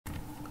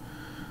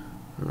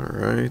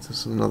Alright, this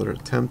is another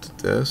attempt at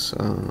this.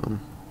 I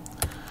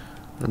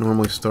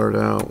normally start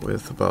out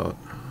with about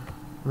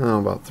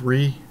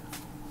three.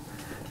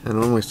 I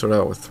normally start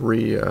out with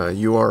three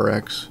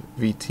URX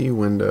VT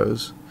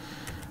windows,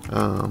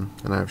 and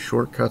I have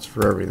shortcuts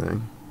for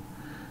everything.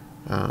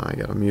 I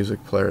got a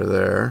music player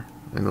there.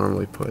 I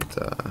normally put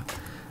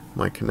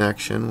my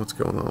connection, what's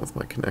going on with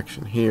my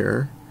connection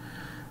here.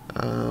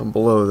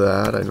 Below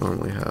that, I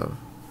normally have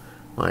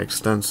my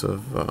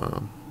extensive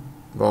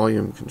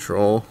volume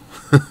control.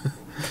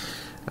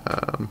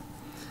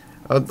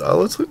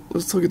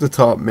 Let's look at the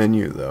top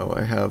menu though.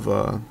 I have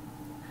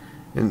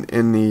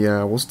in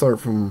the we'll start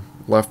from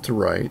left to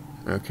right,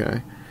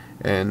 okay,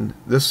 and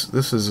this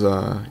is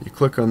you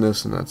click on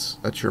this and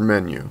that's your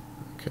menu,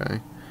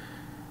 okay,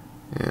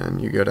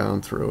 and you go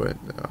down through it.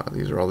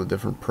 These are all the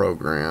different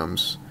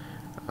programs,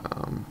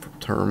 from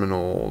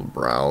terminal,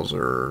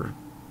 browser,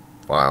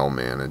 file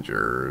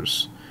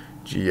managers,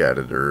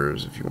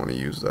 G-editors if you want to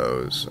use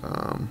those.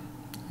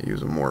 I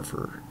use them more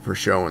for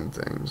showing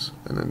things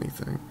than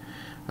anything.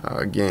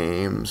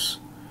 Games,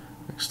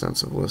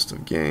 extensive list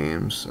of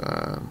games,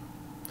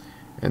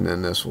 and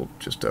then this will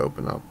just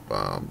open up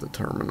the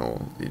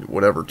terminal,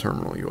 whatever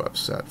terminal you have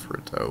set for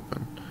it to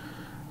open,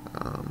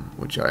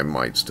 which I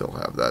might still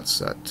have that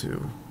set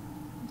to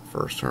the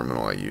first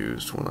terminal I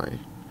used when I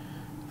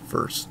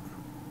first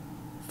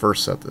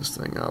set this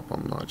thing up.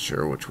 I'm not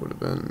sure which would have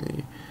been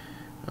the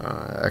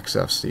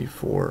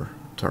XFC4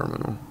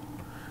 terminal,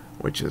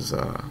 which is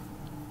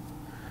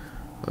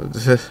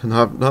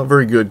not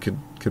very good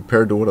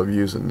compared to what I'm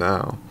using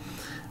now.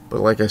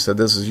 But like I said,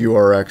 this is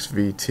URX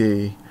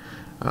VT.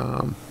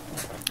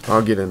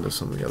 I'll get into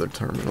some of the other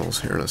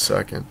terminals here in a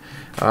second.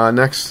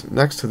 Next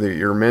to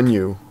your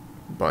menu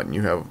button,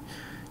 you have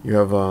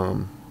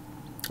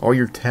all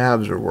your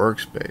tabs or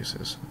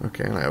workspaces.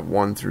 Okay, and I have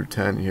 1 through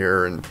 10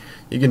 here, and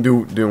you can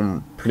do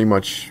them pretty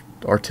much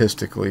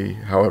artistically,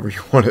 however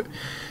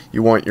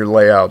you want your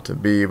layout to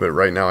be. But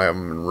right now I have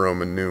them in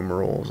Roman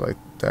numerals. I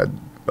had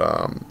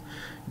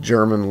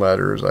German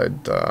letters. I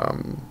had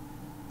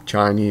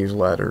Chinese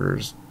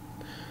letters.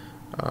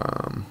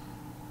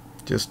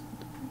 Just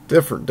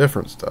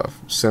different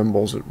stuff.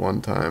 Symbols at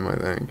one time, I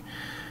think.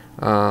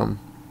 And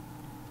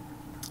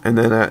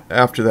then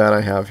after that,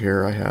 I have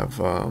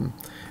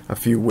a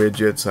few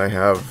widgets.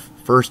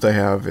 First I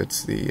have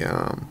it's the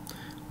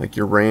like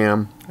your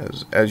RAM.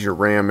 As your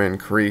RAM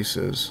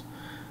increases,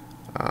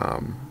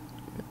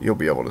 you'll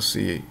be able to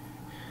see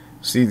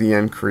the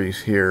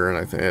increase here, and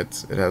I think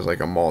it has like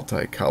a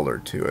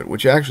multicolor to it,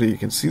 which actually you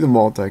can see the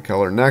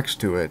multicolor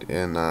next to it.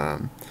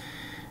 And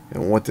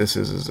what this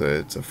is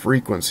it's a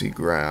frequency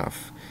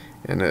graph,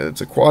 and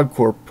it's a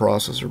quad-core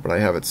processor, but I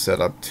have it set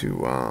up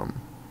to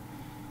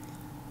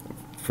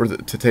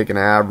to take an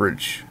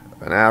average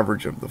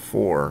of the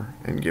four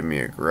and give me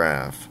a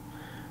graph,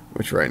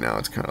 which right now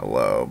it's kind of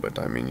low, but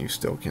I mean you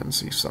still can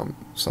see some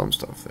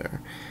stuff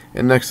there.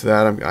 And next to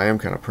that, I am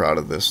kind of proud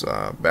of this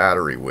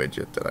battery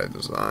widget that I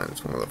designed.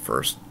 It's one of the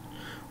first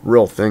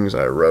real things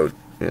I wrote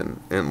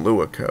in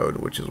Lua code,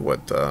 which is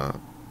what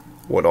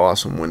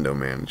Awesome Window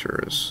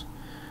Manager is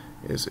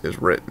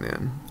written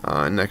in.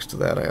 And next to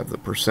that, I have the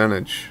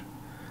percentage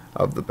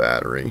of the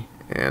battery,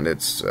 and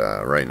it's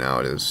right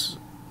now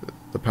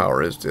the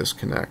power is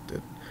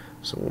disconnected,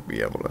 so we'll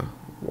be able to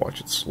watch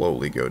it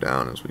slowly go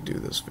down as we do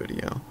this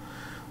video.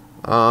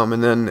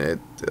 And then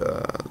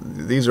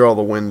these are all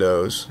the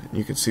windows.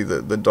 You can see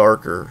the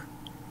darker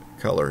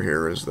color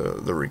here is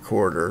the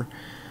recorder,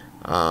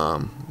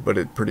 but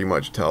it pretty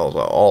much tells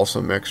also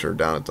mixer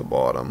down at the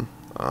bottom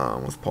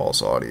with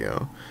pulse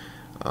audio.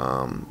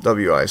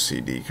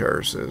 WICD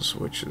curses,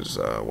 which is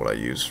what I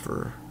use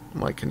for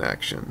my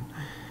connection,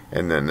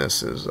 and then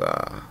this is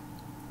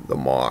the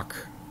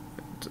mock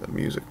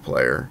music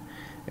player,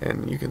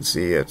 and you can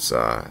see it's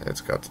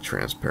got the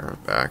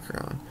transparent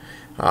background.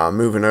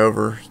 Moving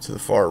over to the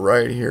far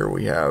right here,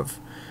 we have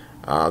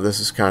this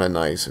is kind of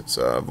nice. It's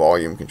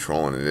volume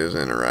control, and it is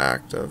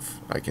interactive.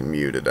 I can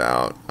mute it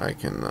out. I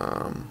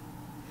can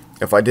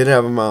if I did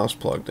have a mouse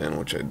plugged in,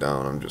 which I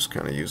don't, I'm just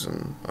kind of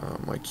using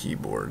my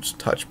keyboard's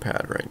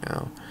touchpad right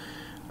now.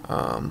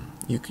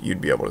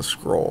 You'd be able to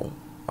scroll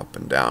up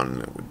and down,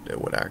 and it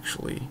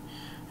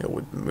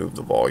would move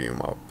the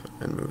volume up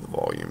and move the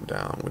volume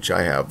down, which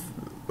I have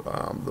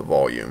the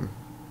volume.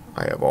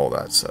 I have all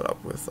that set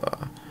up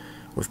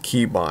with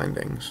key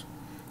bindings,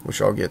 which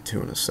I'll get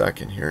to in a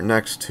second here.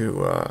 Next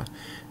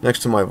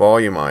to my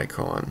volume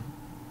icon,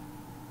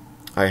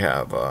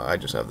 I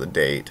just have the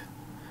date.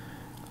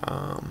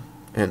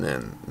 And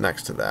then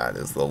next to that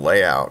is the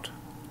layout,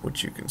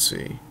 which you can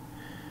see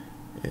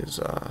is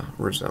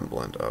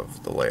resemblant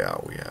of the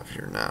layout we have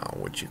here now,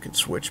 which you can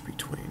switch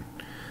between.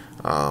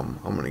 I'm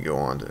going to go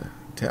on to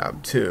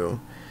tab 2,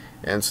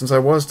 and since I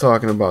was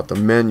talking about the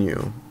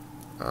menu,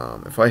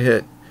 if I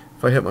hit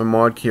my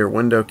mod key or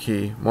window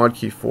key, mod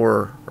key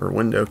 4 or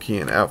window key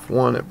and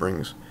F1, it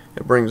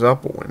brings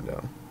up a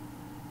window.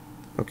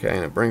 Okay,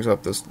 and it brings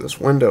up this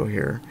window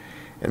here,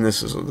 and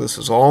this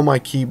is all my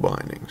key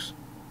bindings,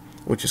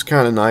 which is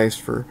kind of nice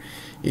for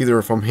either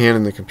if I'm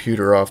handing the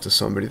computer off to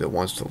somebody that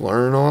wants to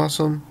learn,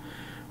 awesome,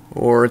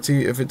 or it's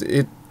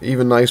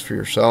even nice for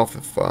yourself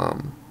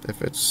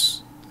if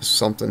it's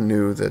something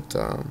new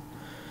that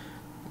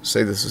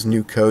say this is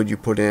new code you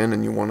put in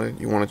and you want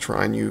to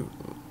try and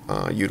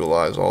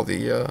utilize all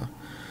the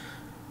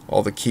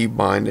key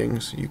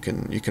bindings. You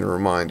can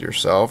remind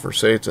yourself, or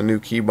say it's a new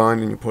key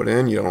binding you put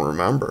in, you don't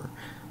remember.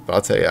 But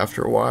I'll tell you,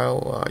 after a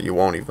while, you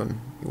won't even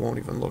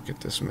look at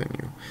this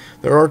menu.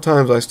 There are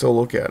times I still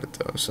look at it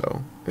though,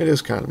 so it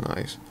is kind of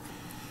nice.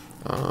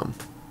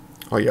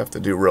 All you have to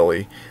do,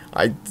 really,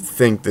 I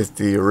think that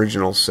the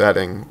original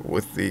setting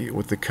with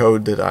the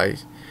code that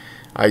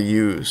I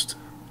used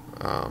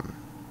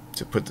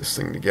to put this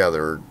thing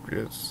together,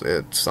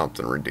 it's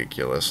something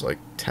ridiculous, like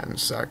 10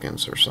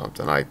 seconds or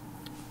something. I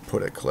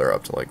put it clear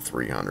up to like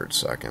 300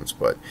 seconds,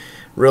 but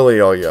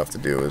really all you have to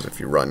do is if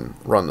you run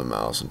the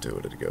mouse into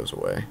it, it goes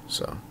away.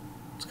 So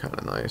it's kind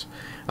of nice.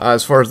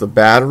 As far as the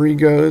battery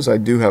goes, I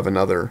do have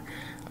another.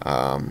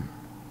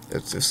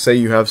 It's just, say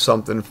you have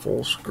something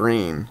full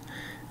screen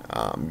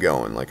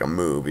going, like a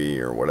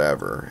movie or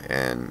whatever,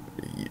 and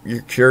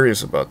you're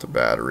curious about the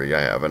battery.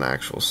 I have an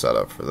actual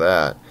setup for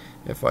that.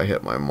 If I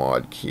hit my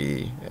mod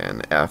key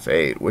and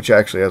F8, which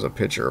actually has a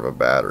picture of a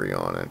battery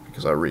on it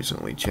because I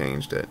recently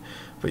changed it,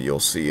 but you'll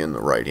see in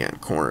the right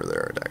hand corner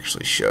there, it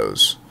actually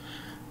shows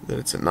that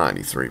it's at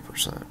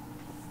 93%,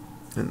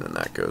 and then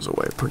that goes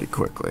away pretty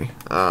quickly.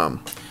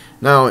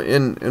 Now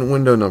in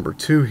window number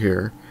 2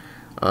 here,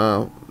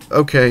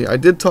 okay, I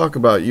did talk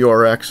about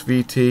URX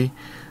VT.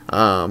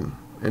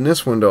 In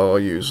this window I'll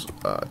use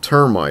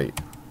Termite,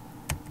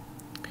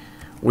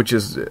 which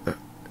is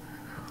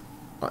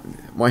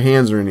my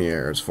hands are in the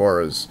air as far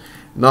as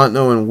not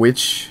knowing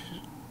which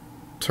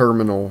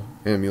terminal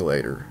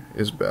emulator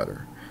is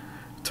better.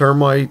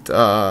 Termite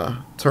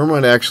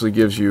actually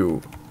gives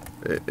you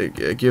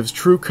it gives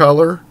true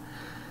color.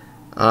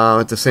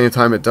 At the same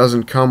time, it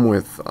doesn't come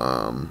with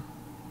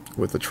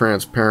the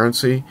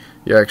transparency.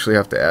 You actually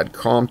have to add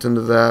compt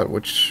into that,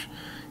 which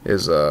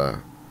is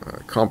a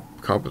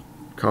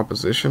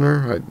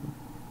compositioner, I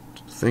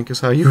think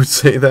is how you would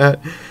say that.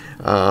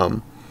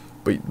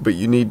 But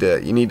you need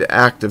to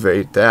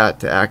activate that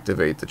to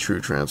activate the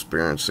true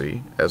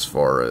transparency as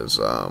far as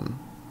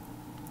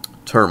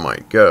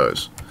Termite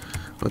goes.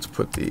 Let's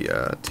put the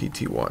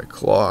TTY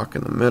clock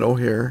in the middle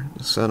here,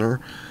 the center.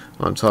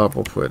 On top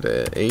we'll put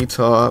a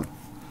top,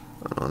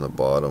 and on the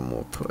bottom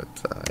we'll put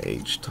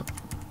H top.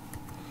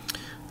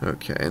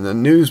 Okay, and the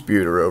news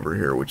buter over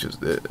here, which is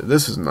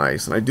this is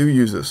nice, and I do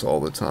use this all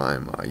the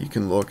time. You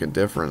can look at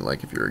different,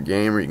 like if you're a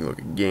gamer, you can look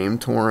at game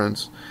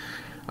torrents.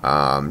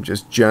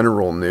 Just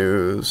general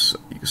news.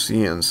 You can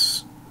see in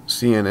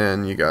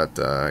CNN, you got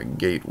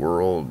Gate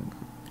World,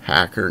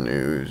 Hacker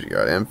News, you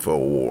got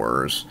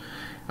InfoWars,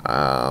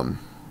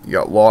 you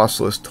got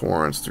lossless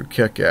torrents through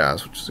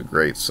Kickass, which is a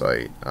great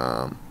site.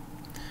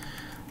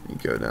 You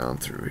go down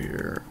through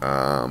here.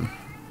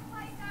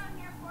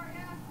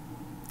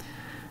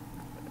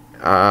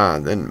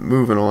 Then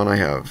moving on, I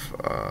have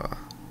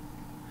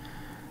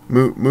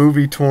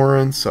movie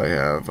torrents. I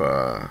have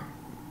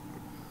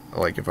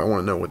like if I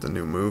want to know what the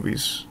new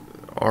movies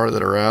are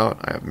that are out,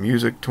 I have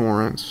music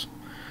torrents.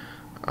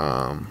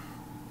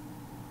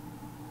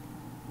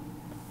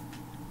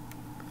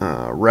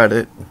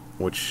 Reddit,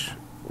 which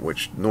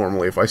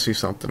normally if I see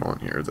something on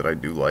here that I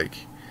do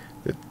like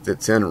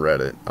that's in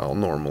Reddit, I'll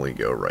normally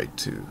go right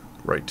to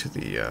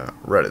the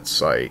Reddit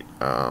site.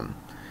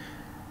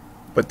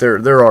 But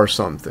there are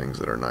some things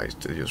that are nice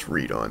to just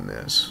read on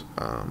this,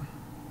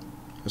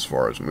 as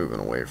far as moving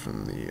away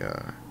from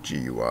the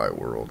GUI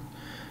world,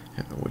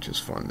 which is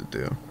fun to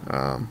do.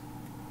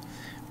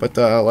 But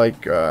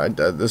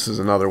this is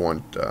another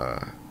one,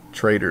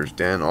 Trader's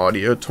Den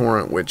Audio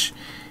Torrent, which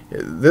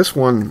this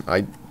one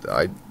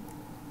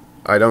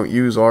I don't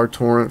use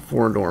RTorrent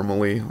for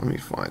normally. Let me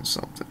find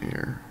something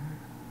here.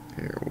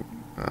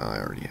 I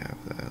already have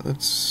that.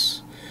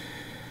 Let's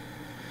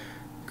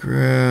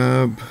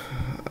grab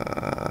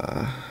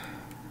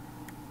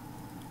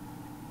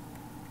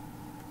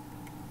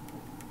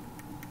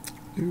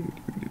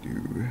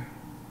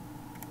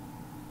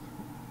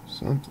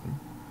something.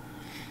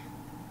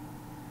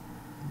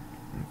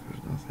 If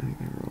there's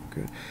anything real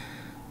good,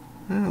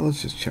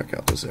 let's just check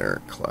out this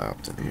Eric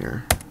Clapton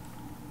here.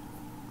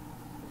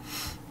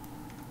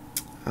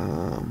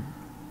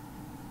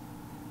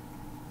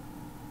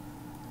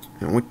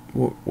 And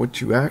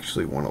what you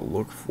actually want to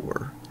look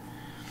for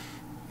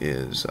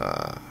is,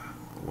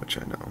 which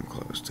I know I'm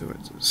close to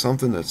it,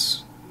 something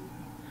that's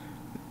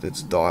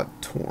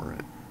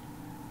 .torrent.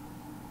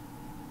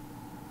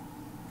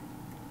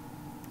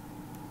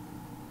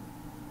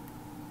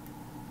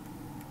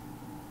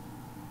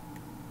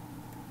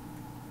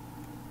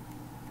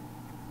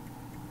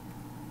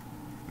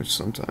 Which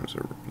sometimes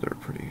they're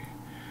pretty.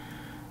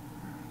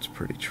 It's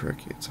pretty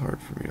tricky. It's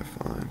hard for me to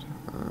find.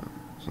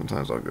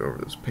 Sometimes I'll go over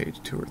this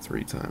page 2 or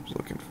 3 times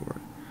looking for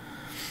it.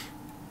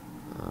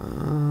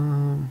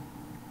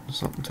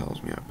 Something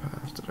tells me I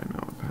passed it. I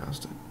know I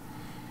passed it.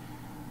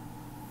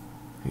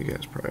 You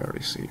guys probably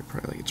already see it.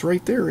 Probably like, it's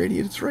right there,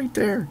 idiot. It's right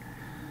there.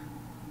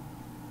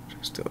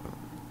 I still don't.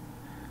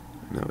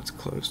 I know it's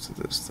close to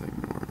this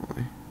thing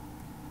normally.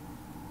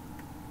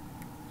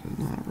 Is it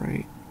not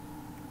right?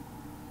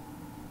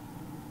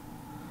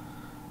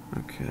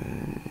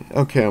 Okay.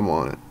 Okay, I'm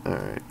on it.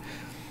 Alright.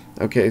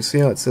 Okay, see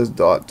how it says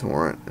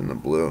 .torrent in the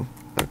blue?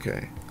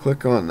 Okay.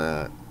 Click on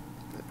that.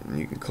 And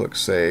you can click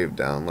save,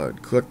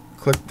 download. Click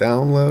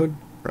download,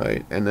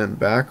 right? And then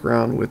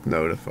background with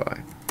notify.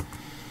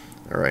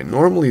 Alright,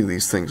 normally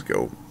these things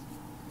go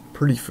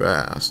pretty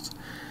fast.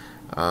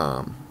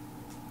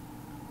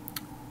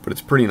 But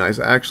it's pretty nice.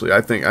 Actually,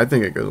 I think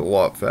it goes a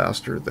lot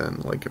faster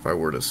than like if I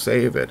were to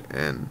save it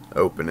and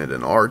open it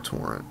in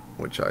RTorrent,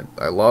 which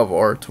I love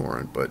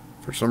RTorrent, but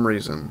for some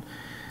reason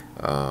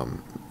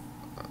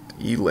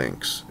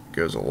elinks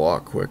goes a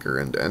lot quicker.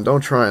 And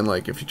don't try and,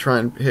 like, if you try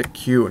and hit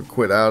Q and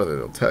quit out of it,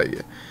 it'll tell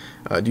you,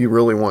 do you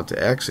really want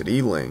to exit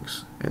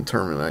elinks and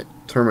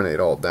terminate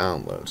all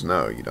downloads?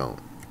 No, you don't.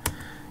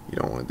 You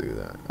don't want to do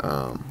that.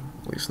 At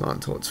least not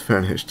until it's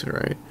finished,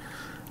 right?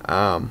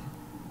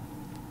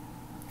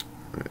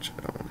 Which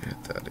I don't want to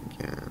hit that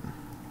again.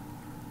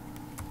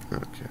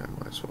 Okay, I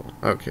might as well.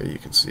 Okay, you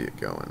can see it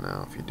going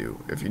now. If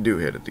you do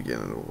hit it again,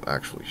 it'll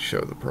actually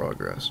show the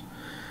progress.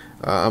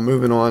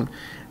 Moving on.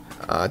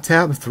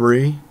 Tab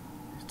 3.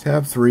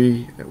 Tab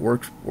 3 at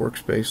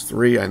Workspace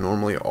 3. I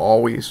normally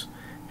always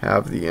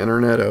have the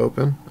internet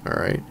open.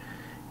 Alright.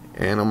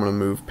 And I'm going to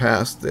move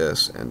past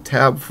this. And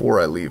tab 4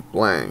 I leave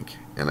blank.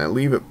 And I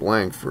leave it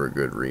blank for a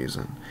good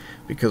reason.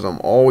 Because I'm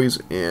always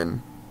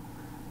in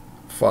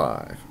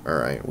 5.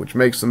 Alright. Which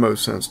makes the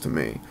most sense to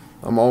me.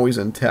 I'm always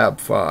in tab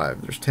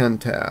 5. There's 10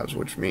 tabs,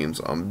 which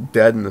means I'm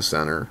dead in the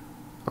center.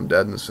 I'm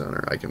dead in the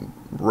center. I can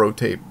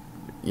rotate,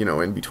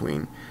 in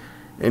between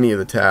any of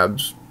the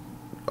tabs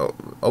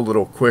a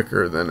little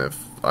quicker than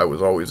if I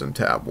was always in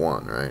tab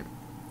 1, right?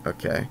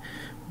 Okay.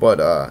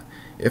 But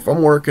if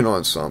I'm working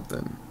on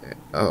something,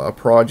 a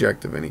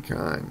project of any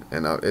kind,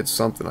 and it's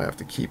something I have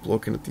to keep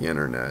looking at the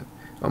internet,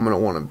 I'm going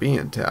to want to be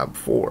in tab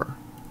 4,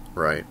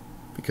 right?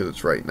 Because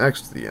it's right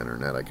next to the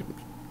internet. I can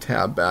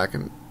tab back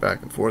and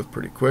forth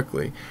pretty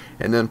quickly.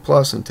 And then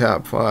plus in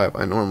tab 5,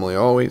 I normally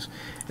always,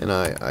 and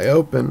I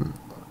open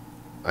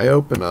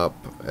up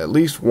at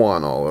least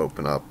one. I'll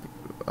open up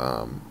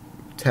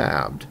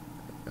tabbed,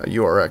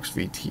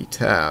 URXVT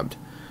tabbed,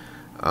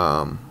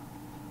 and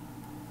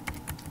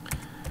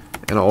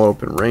I'll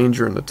open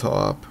Ranger in the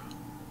top.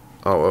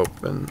 I'll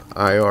open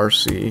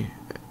IRC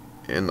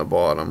in the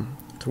bottom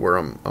to where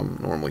I'm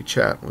normally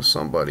chatting with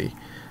somebody,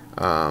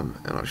 and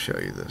I'll show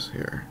you this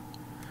here.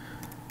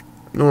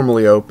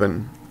 Normally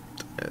open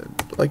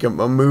like a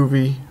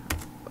movie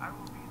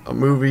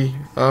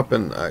up,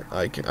 and I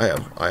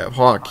have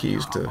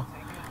hotkeys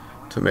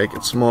to make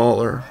it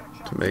smaller,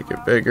 to make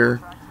it bigger.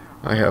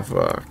 I have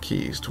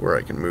keys to where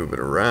I can move it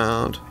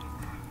around,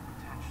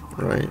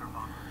 right?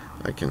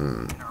 I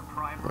can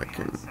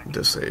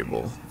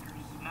disable.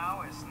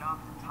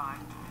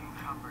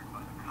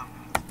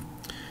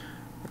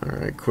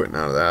 Alright, quitting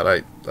out of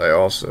that. I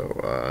also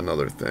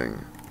another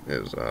thing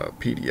is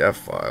PDF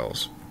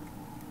files.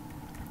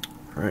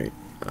 Right.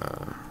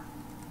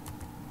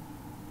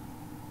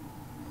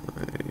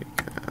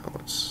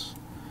 Let's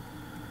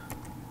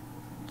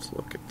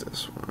look at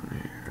this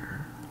one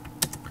here.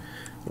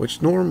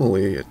 Which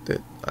normally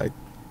I'm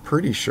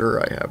pretty sure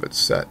I have it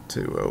set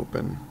to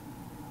open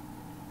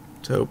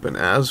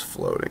as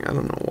floating. I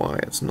don't know why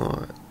it's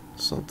not.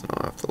 It's something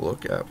I'll have to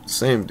look at.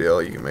 Same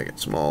deal. You can make it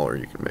smaller.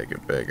 You can make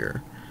it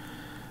bigger.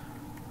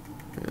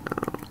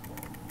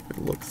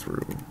 Look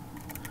through.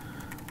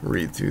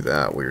 Read through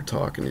that while you're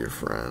talking to your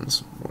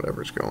friends,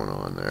 whatever's going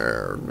on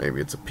there. Or maybe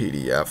it's a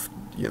PDF,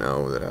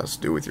 that has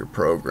to do with your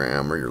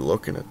program, or you're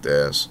looking at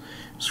this.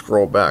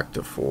 Scroll back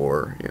to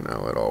 4, it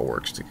all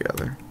works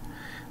together.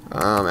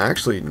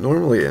 Actually,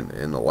 normally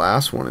in the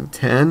last one, in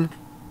 10,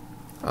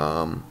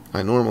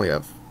 I normally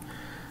have,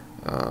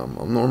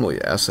 I'm normally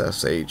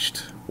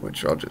SSH'd,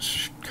 which I'll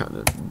just kind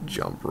of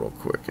jump real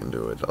quick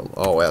into it.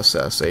 I'll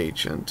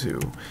SSH into,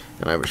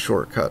 and I have a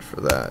shortcut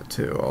for that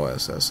too. I'll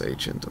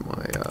SSH into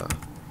my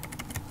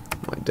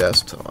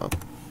desktop.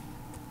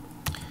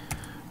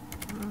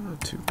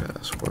 2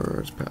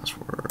 passwords,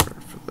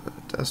 password for the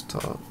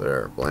desktop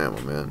there, blam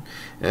them in.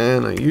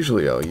 And I'll use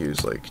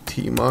like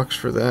tmux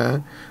for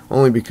that,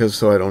 only because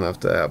so I don't have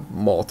to have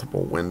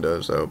multiple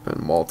windows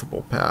open,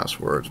 multiple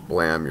passwords,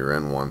 blam, you're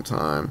in one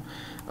time.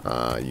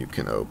 You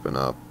can open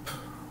up,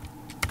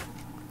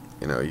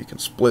 you can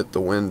split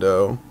the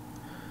window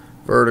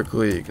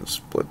vertically, you can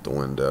split the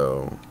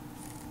window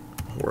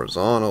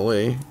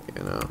horizontally,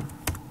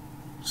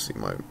 see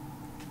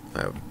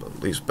I have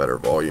at least better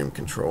volume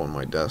control on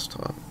my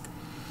desktop.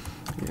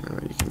 You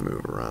can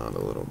move around a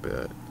little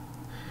bit.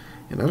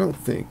 And I don't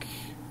think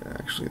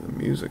actually the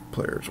music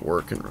player's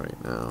working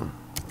right now.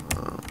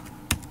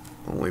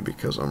 Only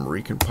because I'm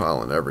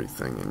recompiling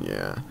everything, and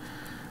yeah,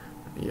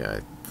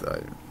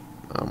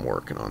 I'm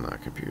working on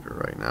that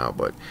computer right now.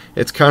 But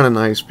it's kind of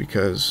nice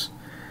because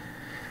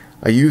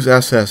I use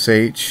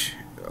SSH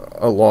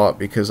a lot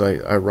because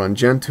I run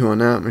Gentoo on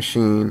that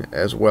machine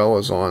as well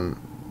as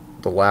on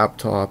the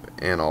laptop,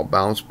 and I'll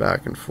bounce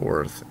back and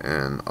forth,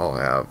 and I'll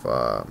have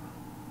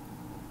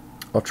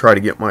I'll try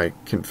to get my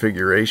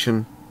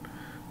configuration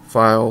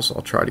files.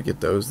 I'll try to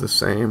get those the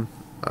same.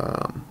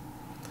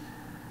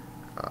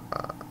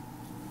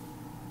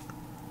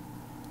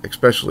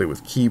 Especially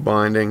with key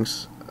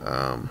bindings,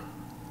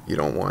 you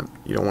don't want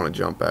to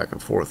jump back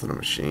and forth in a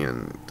machine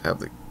and have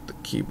the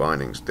key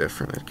bindings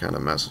different. It kind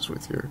of messes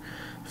with your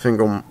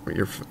finger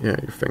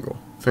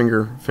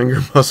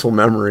muscle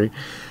memory,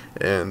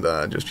 and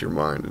just your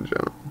mind in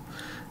general.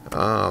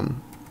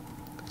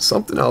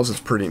 Something else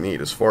that's pretty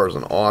neat as far as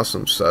an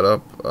awesome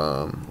setup.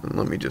 And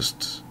let me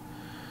just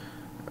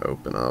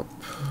open up.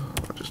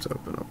 I'll just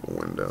open up a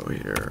window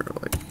here.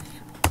 Like,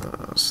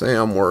 say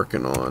I'm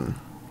working on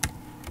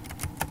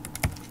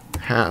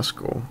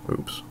Haskell.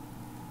 Oops.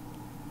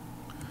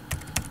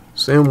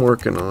 Say I'm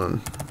working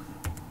on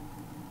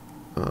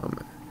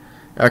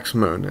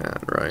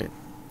Xmonad, right?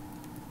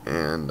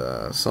 And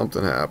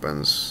something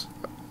happens.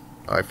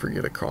 I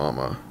forget a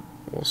comma.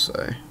 We'll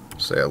say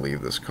I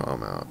leave this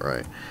comma out,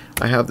 right?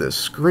 I have this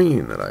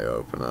screen that I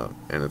open up,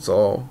 and it's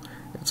all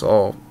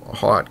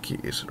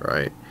hotkeys,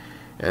 right?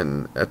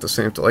 And at the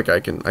same time, like I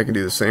can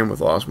do the same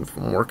with Awesome. If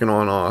I'm working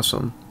on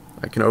Awesome,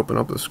 I can open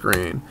up the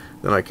screen,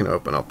 then I can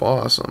open up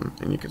Awesome,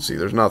 and you can see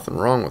there's nothing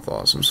wrong with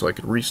Awesome, so I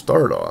could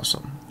restart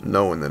Awesome,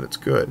 knowing that it's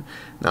good.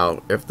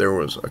 Now, if there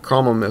was a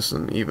comma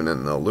missing even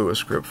in the Lua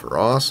script for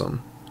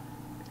Awesome,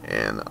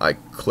 and I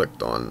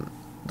clicked on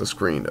the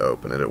screen to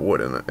open it,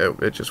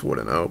 it just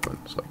wouldn't open,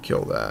 so I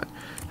kill that.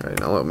 Alright,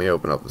 now let me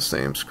open up the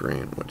same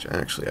screen, which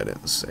actually I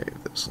didn't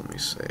save this. Let me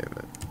save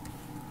it.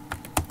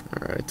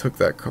 Alright, I took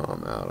that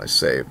comma out, I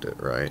saved it,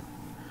 right?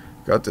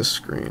 Got this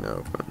screen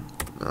open.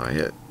 Now I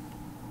hit,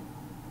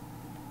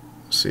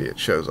 see, it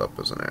shows up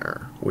as an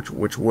error,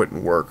 which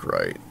wouldn't work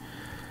right.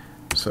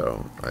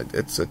 So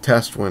it's a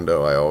test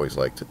window I always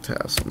like to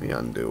test. Let me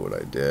undo what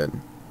I did,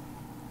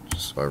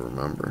 just so I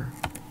remember.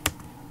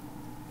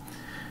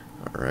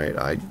 Alright,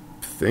 I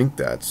think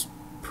that's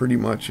pretty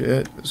much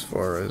it as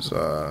far as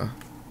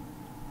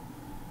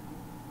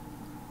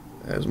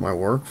my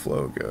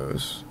workflow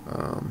goes.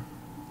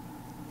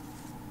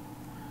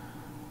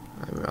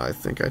 I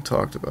think I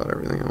talked about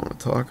everything I want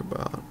to talk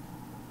about.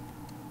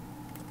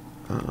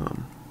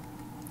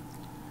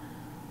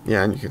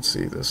 Yeah, and you can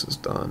see this is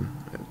done.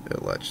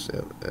 It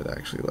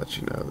actually lets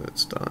you know that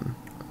it's done.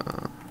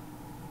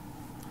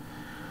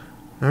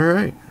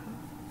 Alright,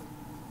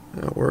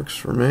 that works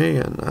for me.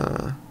 And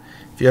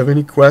if you have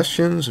any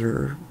questions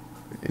or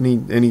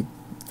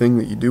anything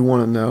that you do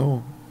want to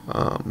know,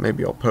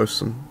 maybe I'll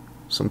post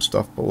some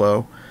stuff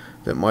below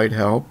that might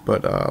help,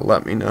 but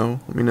let me know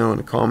in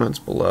the comments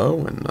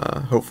below, and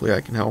hopefully I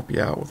can help you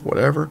out with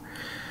whatever.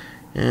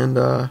 And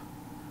hope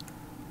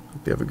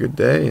you have a good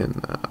day,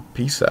 and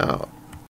peace out.